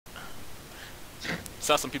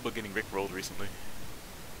Saw some people getting rickrolled recently.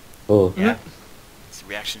 Oh. Yeah. It's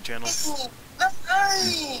reaction channels.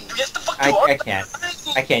 I can't.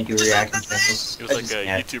 I can't do reaction channels. It was I like just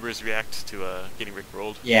can't. YouTubers react to getting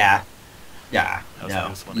rickrolled. Yeah. Yeah. That was the No.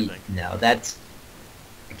 newest one, I think. No, that's.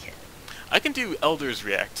 I can't. I can do elders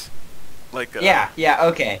react. Like Yeah. Yeah.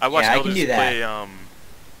 Okay. I watched yeah, I elders can do that.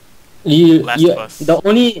 play Last of Us. The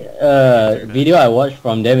only video I watched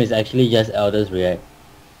from them is actually just Elders React.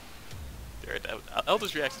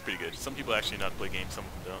 Elders react is pretty good. Some people actually know how to play games, some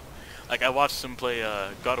of them don't. Like I watched them play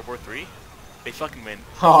God of War 3. They fucking went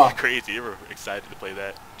crazy. They were excited to play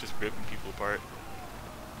that, just ripping people apart.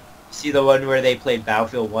 See the one where they played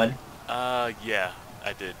Battlefield 1? Yeah,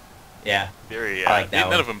 I did. Yeah. Very. I like that none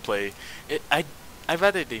one. of them play. I'd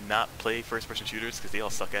rather they not play first-person shooters because they all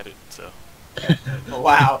suck at it. So.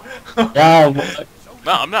 Wow. Wow,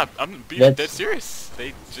 No, I'm not. I'm being dead serious.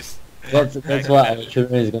 They just. that's what our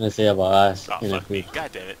children is gonna say about us. Oh in the fuck me! future.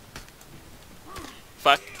 God damn it!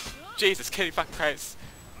 Fuck! Jesus, Kenny fucking Christ!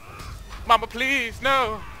 Mama, please,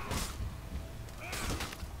 no!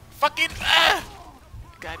 Fucking ah!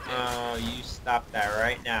 God damn it! Oh, you stop that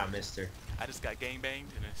right now, mister. I just got gangbanged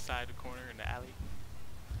in the side of the corner in the alley.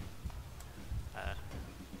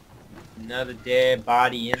 Another dead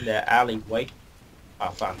body in the alleyway. Oh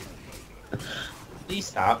fuck. Please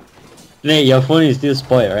stop. Nate, your phone is still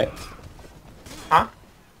spoiled, right? Huh?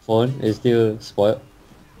 Phone is still spoiled.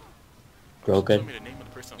 Tell Broken. me the name of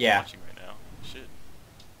the person I'm Yeah. watching right now. Shit.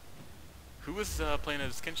 Who was playing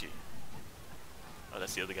as Kenshi? Oh,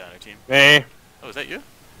 that's the other guy on our team. Me. Oh, is that you?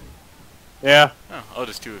 Yeah. Oh,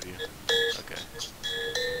 there's two of you. Okay.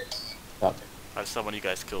 Fuck. I saw one of you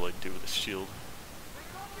guys kill a dude with a shield.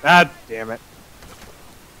 God damn it.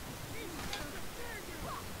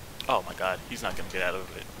 Oh my god, he's not gonna get out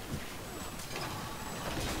of it.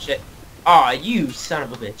 Shit. Aw, you son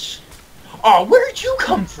of a bitch. Aw, where'd you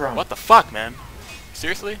come from? What the fuck, man?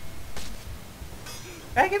 Seriously?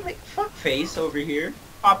 Back at my fuckface over here.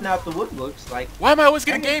 Popping out the woodworks like Why am I always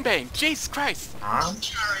getting gangbanged? Jesus Christ! Tom. This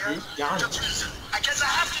Johnny. I guess I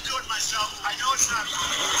have to do it myself. I know it's not.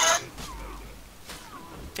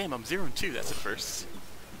 Damn, I'm 0-2. That's a first.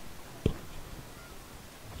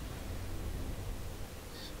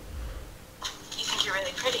 You think you're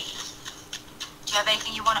really pretty. Do you have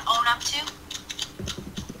anything you want to own up to?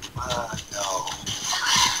 No.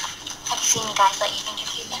 Have you seen any guys let you think you're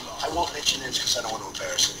cute? I won't mention names because I don't want to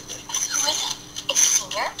embarrass anybody. Who is it? Is it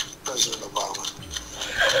Senior? President Obama.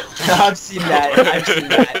 I've seen that. I've seen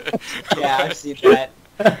that. Yeah, I've seen that.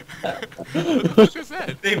 What the fuck is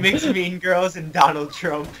that? They mix Mean Girls and Donald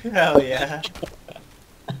Trump. Hell yeah.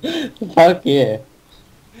 Fuck yeah.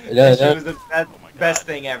 That shit was the my best God.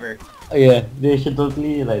 thing ever. Yeah, they should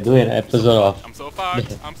totally like do an episode of. I'm so far.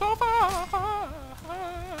 I'm so far.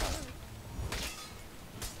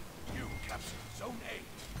 You captured Zone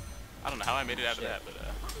A. I don't know how I made it out of that, but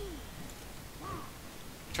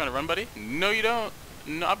You trying to run, buddy? No, you don't.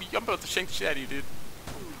 No, I'm about to shank the shit out of you, dude.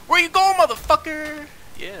 Where you going, motherfucker?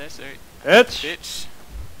 Yeah, that's right. Bitch. Bitch.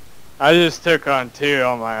 I just took on 2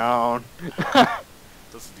 on my own.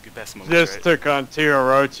 Those are the best moments, Just right? took on 2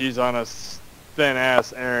 Orochis on a thin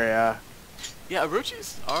ass area. Yeah,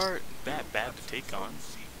 Orochis aren't that bad to take on.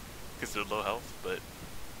 Because they're low health, but...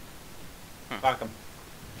 Fuck him.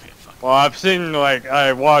 Yeah, fuck. Well, I've seen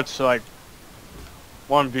I watched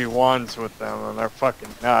 1v1s with them and they're fucking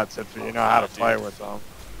nuts if you know how to play with them.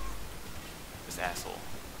 This asshole.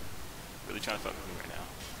 Really trying to fuck with me right now.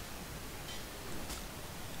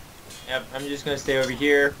 Yep, I'm just gonna stay over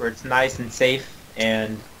here where it's nice and safe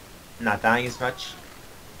and not dying as much.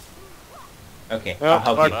 Okay, I'll Yep,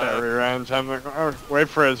 help fuck you. that revenge. I'm like, oh, wait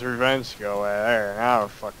for his revenge to go away. There, now we're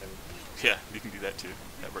fucking... Yeah, you can do that too.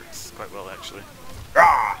 That works quite well, actually.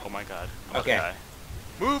 Rah! Oh my god. I'm Okay. about to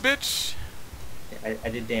die. Move, bitch! I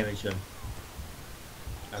did damage him.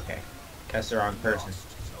 Okay, that's the wrong person.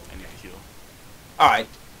 I need to heal. Alright.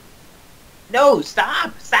 No,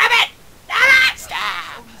 stop! Stop it! Stop it!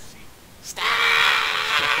 Stop!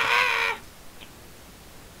 Stop!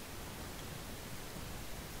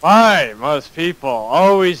 Why? Most people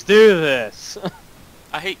always do this.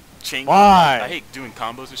 I hate chain. Why? I hate doing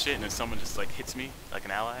combos and shit, and then someone just like hits me like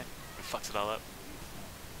an ally and fucks it all up.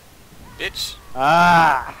 Bitch!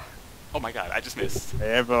 Ah! Oh my god, I just missed. Are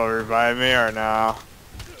you able to revive me or no?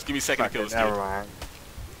 Just give me a second Fuck to kill it, this never dude. mind.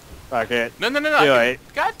 Fuck it. No, no, no, no! Too late.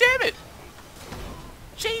 God damn it!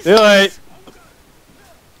 Jesus! Too late.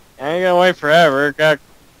 I ain't gonna wait forever. Got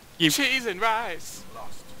keep. Cheese and rice!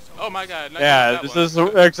 Oh my god, not Yeah, that this one.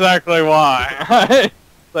 is exactly why.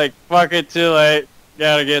 Like, fuck it, too late.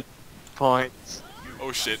 Gotta get points.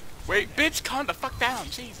 Oh shit. Wait, bitch, calm the fuck down,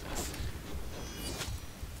 Jesus.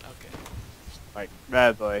 Like,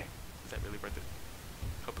 badly. Is that really worth it?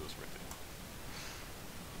 Hope it was worth it.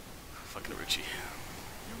 Fucking Orochi.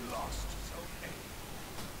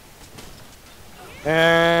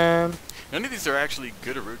 And None of these are actually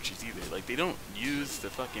good Orochis either. Like, they don't use the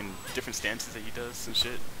fucking different stances that he does and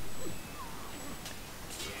shit.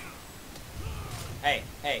 Hey,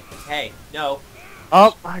 hey, hey, no.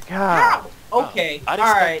 oh my god. Okay, I didn't expect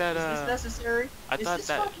alright. that, Is this necessary? I Is thought this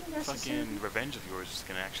that fucking necessary? fucking revenge of yours was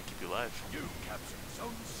gonna actually keep you alive.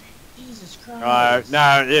 Jesus Christ.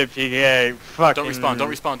 Now if you get fucking Don't respawn,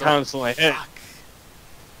 don't respawn, don't. constantly hit. Fuck.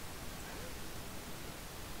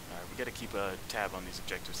 Alright, we gotta keep a tab on these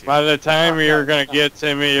objectives here. By the time you're gonna get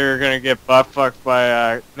to me, you're gonna get butt fucked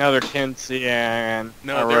by another Kinsey and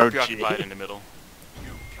No, they're Orochi. preoccupied in the middle.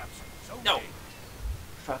 No.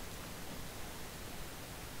 Fuck.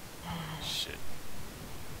 Shit.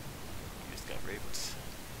 You just got raped.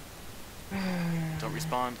 Don't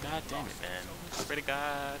respawn. God damn it, man. Swear to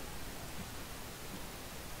God.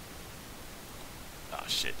 Oh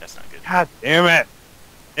shit, that's not good. God damn it!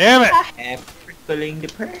 Damn it! I have crippling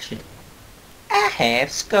depression. I have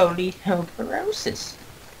scoliosis.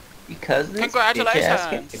 Because of this bitch-ass character.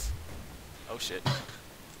 Congratulations! Oh shit.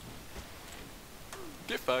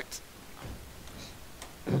 Get fucked.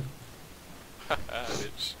 Haha,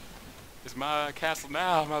 bitch. It's my castle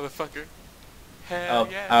now, motherfucker. Hell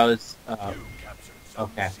Oh, yeah. I was, okay.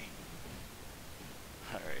 Alright,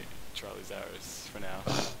 Charlie's ours for now.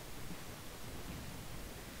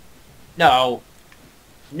 No.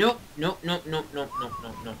 Nope, nope, nope, nope, nope, nope,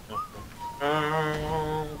 nope, nope, nope,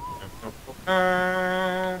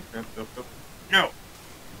 nope. No.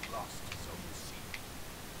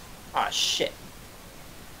 Ah, shit.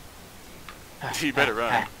 You better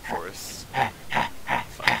run, Forrest. Oh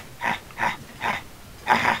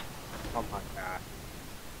my god.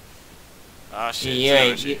 Ah shit, Yeah,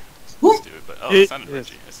 it's yeah. Orochi. Let's do it, but oh, it's not It is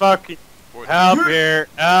Orochi. It's fucking Forrest. help here!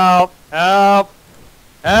 Help! Help!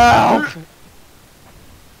 Help!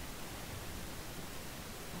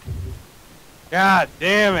 God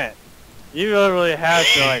damn it! You literally have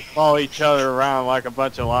to like follow each other around like a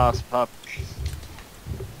bunch of lost puppies.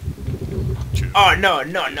 Oh, no,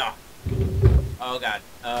 no, no. Oh, God.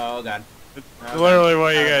 Oh, God. It's Okay. literally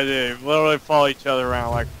what you gotta do. Literally follow each other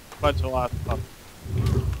around like a bunch of lost puppies.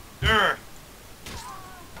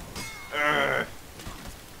 Urgh.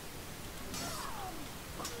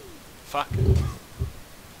 Fuck.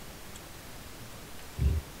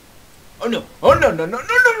 Oh, no. Oh, no, no, no, no,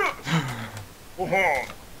 no, no.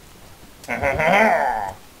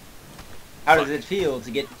 How does it feel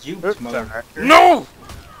to get juked, Oops, motherfucker? sorry. No!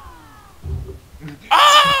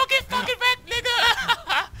 Oh, get fucking back,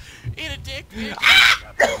 nigga! Eat a dick, bitch.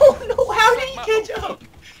 No, no, how did he catch up?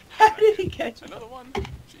 How did he catch up? Another one?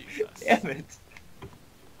 Jesus. Damn it.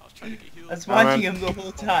 I was trying to get healed. I was watching him the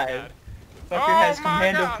whole time. Fucker Oh has my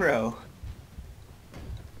Commando God. Pro.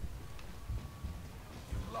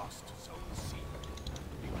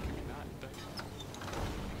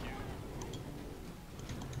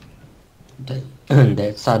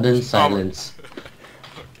 That sudden silence.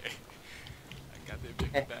 Okay. I got the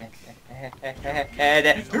objective back.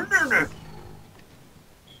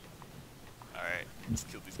 Alright, let's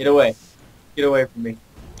kill these Get away. guys. Get away from me.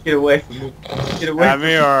 Get away from me. Get away At from me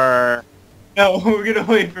me. or... No, get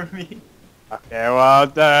away from me. Okay, well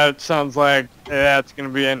that sounds like that's gonna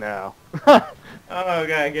be it now. Oh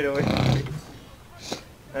god, get away from me.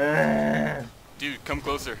 Dude, come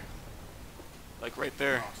closer. Like right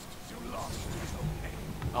there.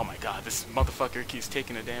 Oh my god, this motherfucker keeps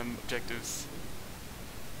taking the damn objectives.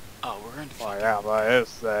 Oh, we're in the Well, yeah, but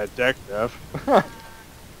it's the objective.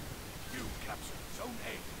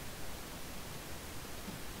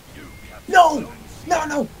 No! No,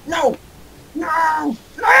 no, no! No!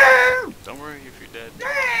 No! Don't worry if you're dead.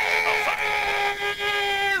 Oh, fuck.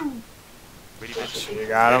 Ready, bitch? You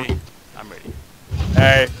got him? Ready? I'm ready.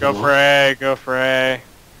 Hey, go for A, go for A.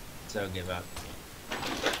 So give up.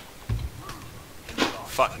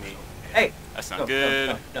 Fuck me. Hey! That's No, not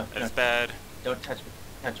good. no, That's bad. Don't touch me.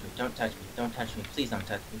 Touch me. Don't touch me. Don't touch me. Please don't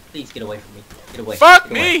touch me. Please get away from me. Get away. Fuck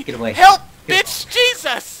Get away. me! Get away. Help, Get- bitch!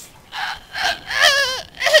 Jesus!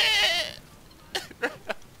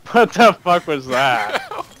 What the fuck was that?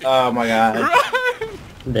 Oh my god. Run!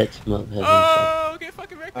 That's not having fun. Oh, get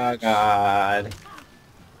fucking wrecked. Oh god. Get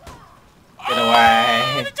Oh,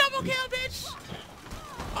 away. the double kill, bitch!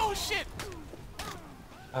 Oh shit!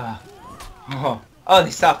 Oh,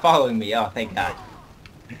 they stopped following me. Oh, thank god.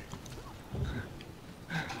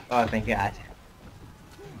 Oh, thank god.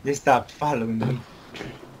 They stopped following me.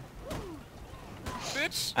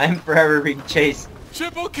 Bitch! I'm forever being chased.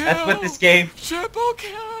 Triple kill! That's what this game. Triple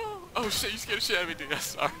kill! Oh shit, you scared the shit out of me, dude. I'm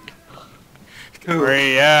sorry. Where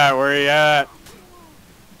you at? Where you at?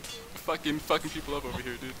 Fucking people up over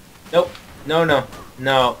here, dude. Nope.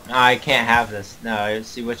 No, I can't have this. No,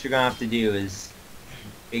 see, what you're gonna have to do is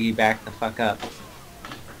piggyback the fuck up.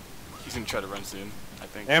 He's gonna try to run soon, I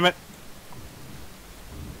think. Damn it.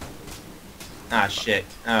 Ah, shit.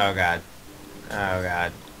 Oh, God. Oh,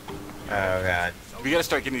 God. Oh, God. We gotta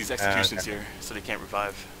start getting these executions here, so they can't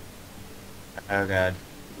revive. Oh, God.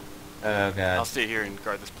 Oh, I'll God. stay here and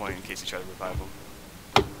guard this point in case you try to revive him.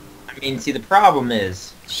 I mean, see, the problem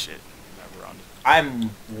is, Shit. We're on. I'm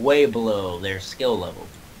way below their skill level.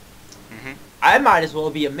 Mm-hmm. I might as well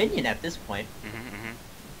be a minion at this point. Mm-hmm.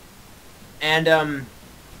 And,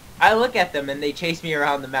 I look at them and they chase me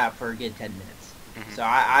around the map for a good 10 minutes. Mhm. So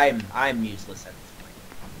I'm useless at this point.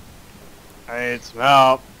 I need some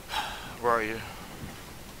help. Where are you?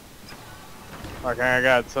 Okay, I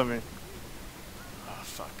got something. Oh,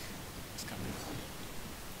 fuck. He's coming.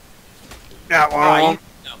 Got Oh, one.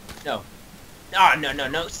 no. Oh,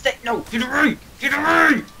 no. Stay. No. Get away. Get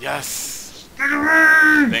away. Yes! Get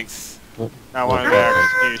away. Thanks. Got one of the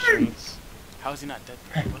executions. How is he not dead,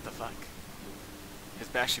 bro? What the fuck? His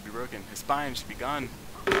back should be broken. His spine should be gone.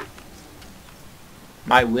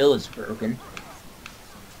 My will is broken.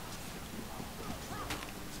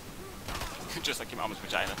 Just like your mama's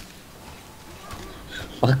vagina.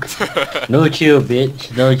 Fuck. No chill,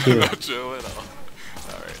 bitch. No chill. No chill at all.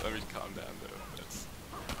 Alright, let me calm down though. That's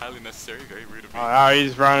highly necessary, very rude of me. Oh, now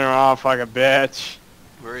he's running off like a bitch.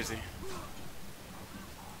 Where is he?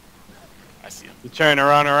 I see him. He's trying to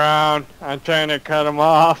run around. I'm trying to cut him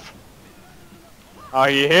off. Oh,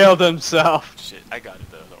 he healed himself. Shit, I got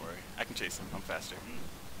it though, don't worry. I can chase him, I'm faster.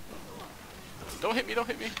 Don't hit me, don't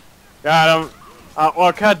hit me. Got him.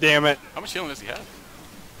 Well, god damn it. How much healing does he have?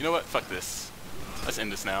 You know what? Fuck this. Let's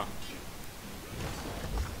end this now.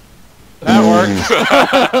 That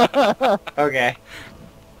worked. Okay.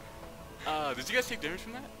 Did you guys take damage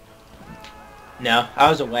from that? No, I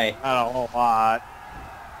was away. Not a whole lot.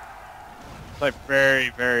 It's like very,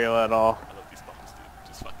 very little. I love these bombs, dude.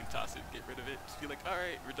 Just fucking toss it, get rid of it. Just be like,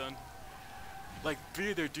 alright, we're done. Like, two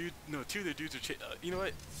of their dudes are you know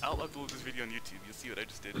what? I'll upload this video on YouTube. You'll see what I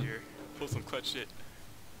just did here. Pull some clutch shit.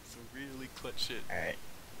 Some really clutch shit.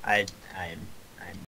 Alright. I'm